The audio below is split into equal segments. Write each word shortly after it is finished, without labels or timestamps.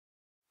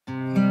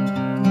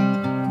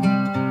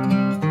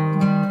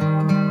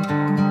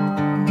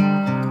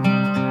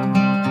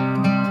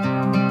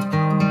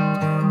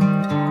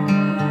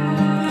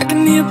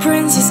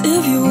princess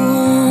if you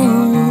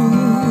want.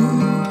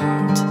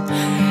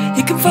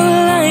 You can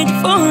follow light,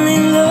 fall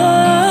in love.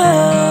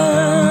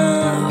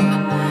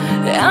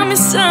 I'm your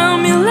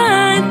sun, your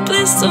light.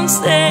 Please don't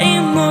stay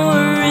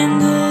more in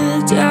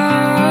the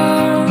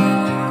dark.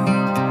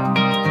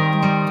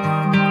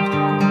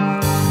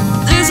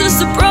 This is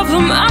the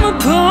problem, I'm a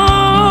boy.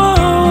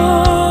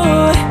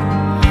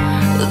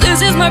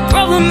 This is my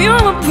problem,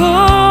 you're a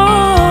boy.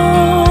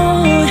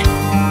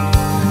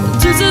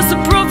 This is the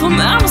problem,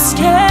 I'm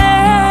scared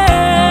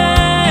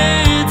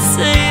to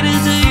say it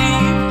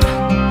deep.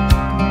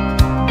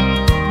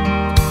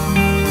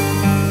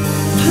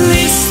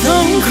 Please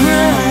don't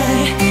cry,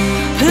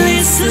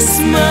 please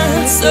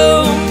smile, so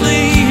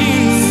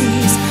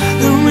please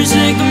don't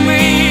reject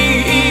me.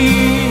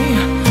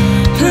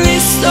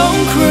 Please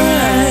don't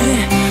cry,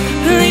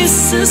 please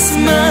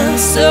smile,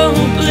 so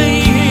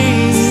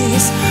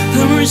please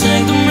don't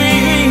reject me.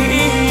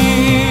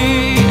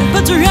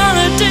 But the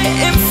reality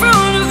in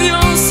front of you,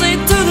 say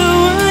to the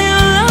world you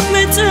love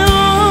me too.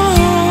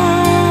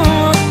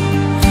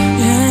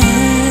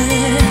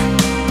 Yeah.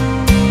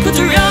 But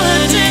the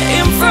reality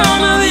in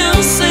front of you,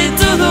 say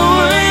to the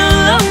world you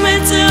love me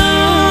too.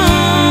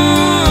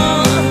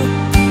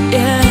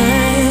 Yeah.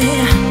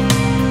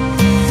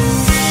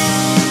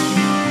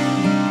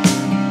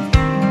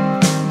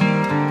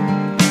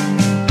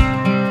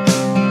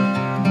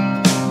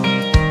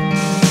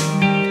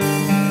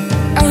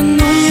 I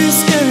know you're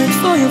scared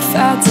for your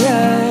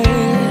father.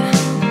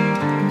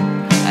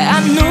 I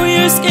know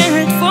you're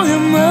scared for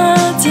your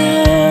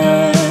mother.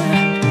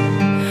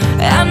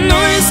 I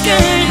know you're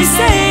scared, you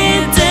say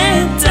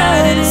that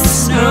that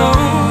is no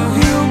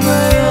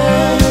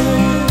human.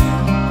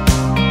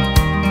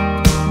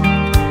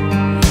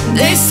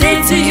 They say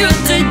to you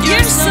that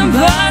you're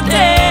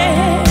somebody.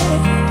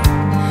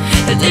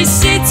 They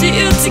say to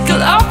you to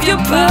tickle up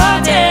your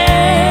body.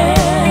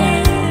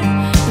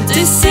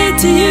 They say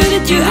to you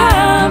that you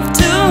have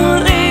to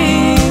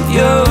live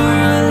your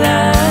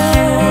life.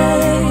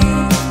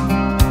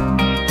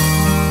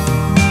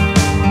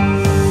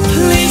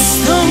 Please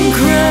don't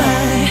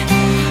cry,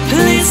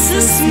 please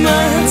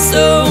smile,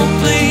 so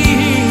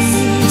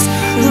please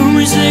don't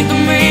reject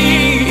me.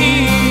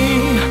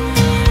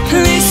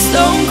 Please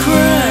don't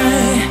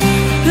cry,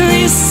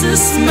 please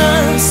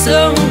smile,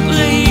 so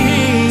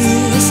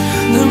please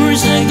don't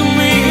reject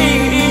me.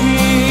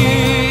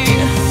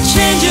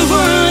 Change your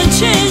world and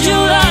change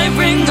your life,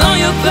 bring all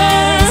your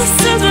best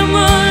to the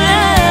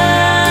moonlight.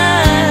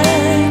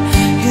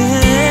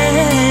 Yeah.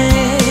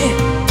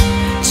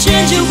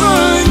 Change your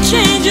world and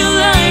change your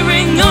life,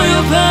 bring all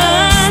your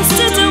best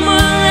to the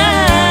moonlight.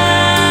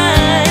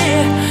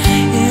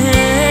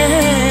 Yeah.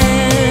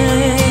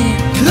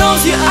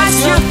 Close your eyes,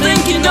 you're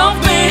thinking of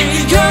me.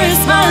 You're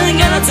smiling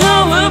and I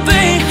don't will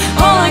be.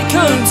 All I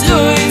could do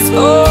is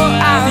pour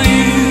out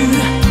you.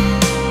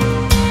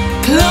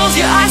 Close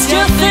your eyes,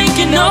 you're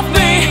thinking of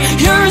me.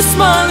 You're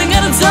smiling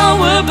and I don't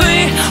will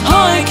be.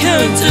 All I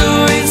could do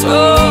is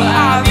pour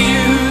out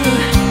you.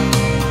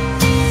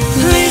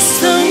 Please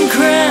don't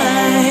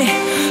cry,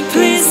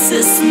 please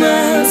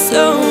smile,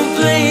 so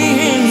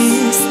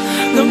please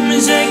don't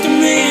reject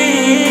me.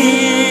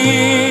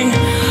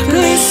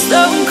 Please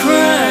don't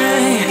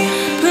cry,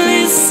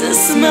 please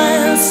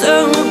smile, so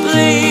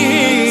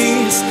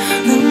please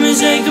don't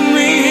reject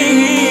me.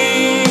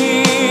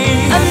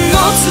 I'm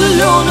not the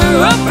loner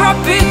of Brad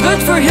Pitt, but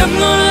for him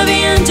gonna be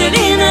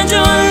Angelina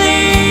Jolie.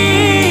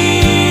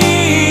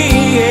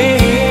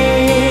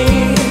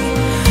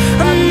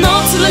 I'm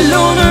not the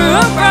loner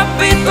of Brad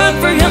Pitt, but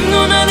for him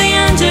gonna